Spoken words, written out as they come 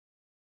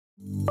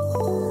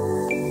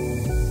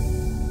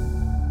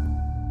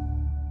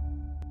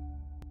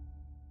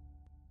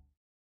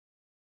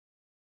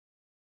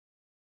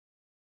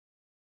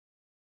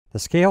The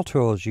scale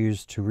tool is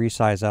used to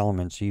resize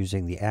elements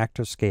using the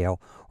active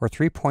scale or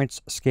 3-point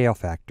scale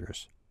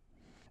factors.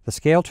 The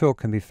scale tool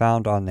can be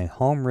found on the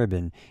Home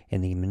ribbon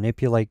in the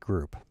Manipulate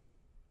group.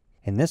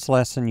 In this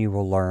lesson you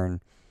will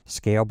learn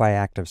Scale by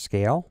Active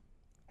Scale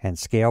and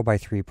Scale by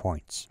 3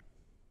 points.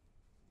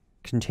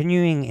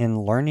 Continuing in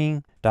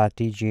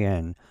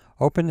Learning.dgn,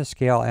 open the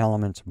Scale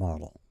Elements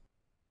model.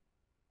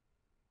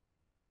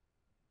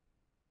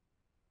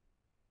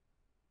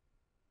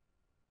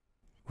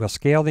 We'll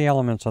scale the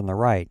elements on the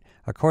right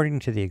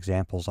according to the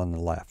examples on the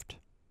left.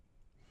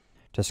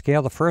 To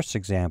scale the first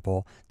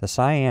example, the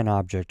cyan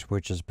object,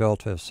 which is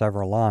built of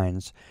several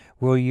lines,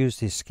 we'll use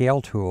the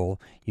Scale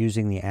tool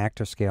using the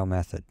Active Scale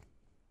method.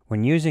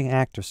 When using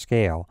Active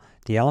Scale,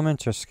 the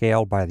elements are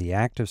scaled by the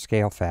active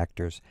scale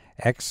factors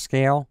X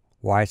scale,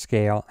 Y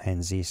scale,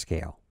 and Z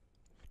scale.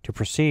 To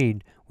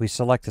proceed, we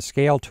select the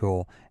Scale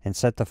tool and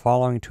set the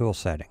following tool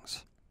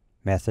settings: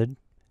 Method,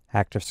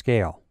 Active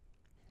Scale.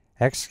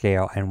 X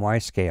scale and Y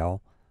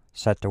scale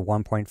set to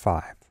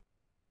 1.5.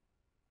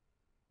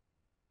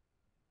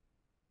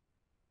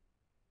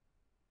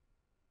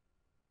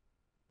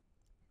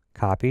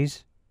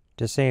 Copies,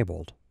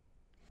 disabled.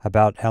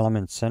 About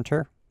element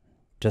center,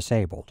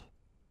 disabled.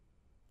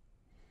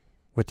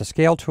 With the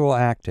Scale tool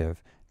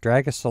active,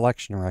 drag a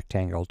selection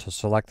rectangle to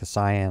select the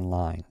cyan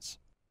lines.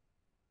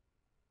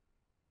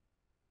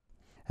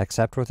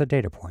 Except with a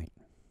data point.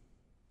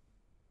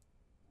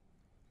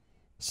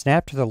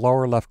 Snap to the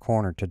lower left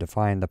corner to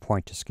define the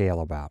point to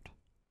scale about.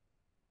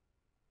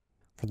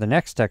 For the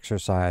next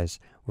exercise,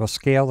 we'll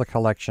scale the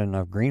collection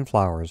of green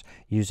flowers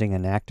using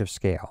an active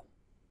scale.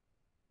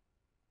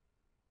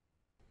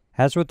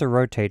 As with the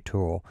Rotate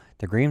tool,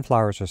 the green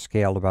flowers are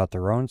scaled about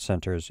their own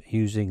centers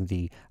using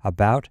the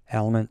About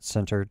Element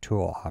Center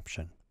tool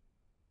option.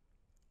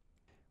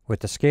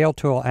 With the Scale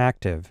tool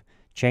active,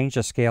 change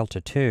the scale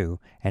to 2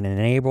 and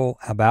enable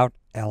About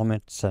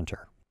Element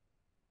Center.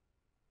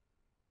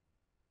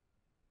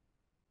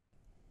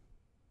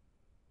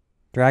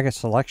 Drag a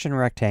selection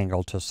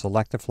rectangle to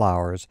select the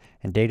flowers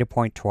and data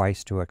point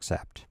twice to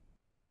accept.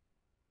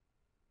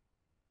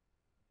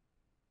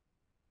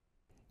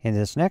 In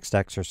this next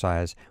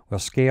exercise, we'll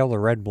scale the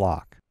red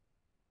block.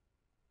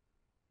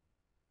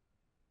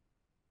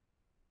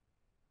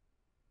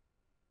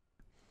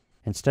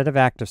 Instead of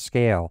active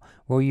scale,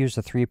 we'll use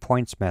the 3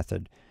 points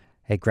method,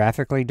 a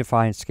graphically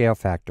defined scale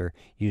factor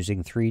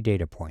using 3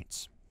 data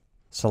points.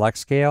 Select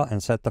Scale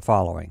and set the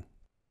following: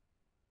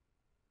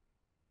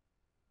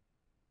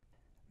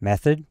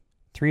 Method,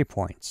 3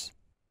 points.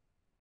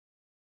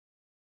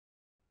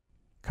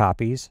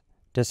 Copies,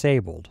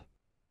 disabled.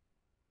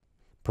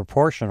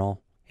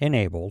 Proportional,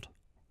 enabled.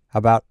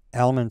 About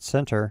element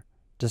center,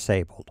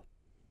 disabled.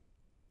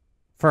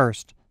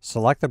 First,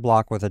 select the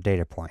block with a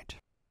data point.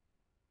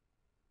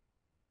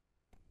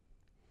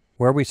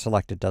 Where we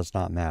select it does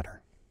not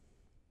matter.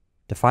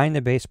 Define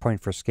the base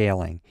point for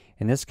scaling.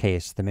 In this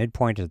case, the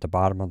midpoint is at the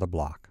bottom of the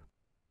block.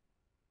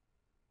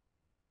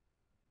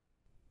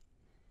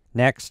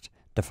 Next,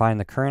 define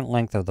the current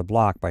length of the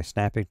block by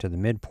snapping to the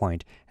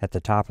midpoint at the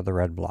top of the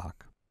red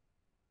block.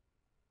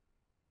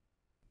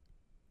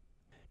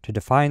 To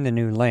define the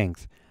new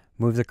length,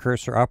 move the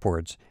cursor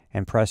upwards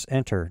and press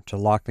Enter to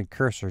lock the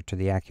cursor to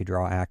the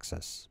AccuDraw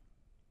axis.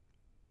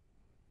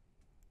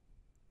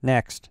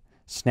 Next,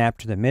 snap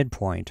to the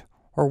midpoint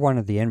or one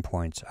of the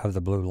endpoints of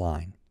the blue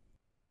line.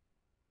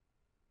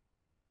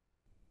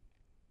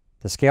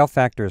 The scale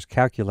factor is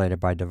calculated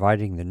by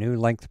dividing the new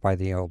length by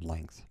the old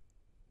length.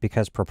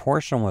 Because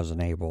proportional was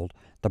enabled,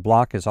 the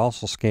block is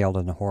also scaled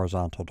in the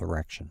horizontal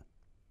direction.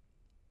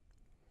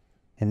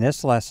 In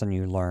this lesson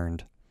you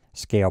learned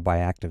Scale by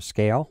Active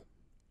Scale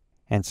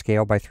and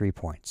Scale by 3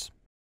 points.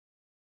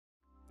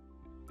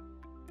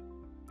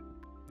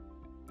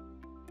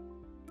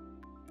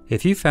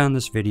 If you found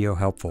this video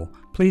helpful,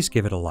 please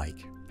give it a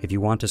like. If you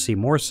want to see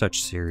more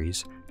such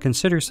series,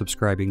 consider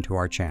subscribing to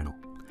our channel.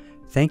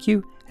 Thank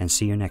you, and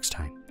see you next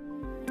time.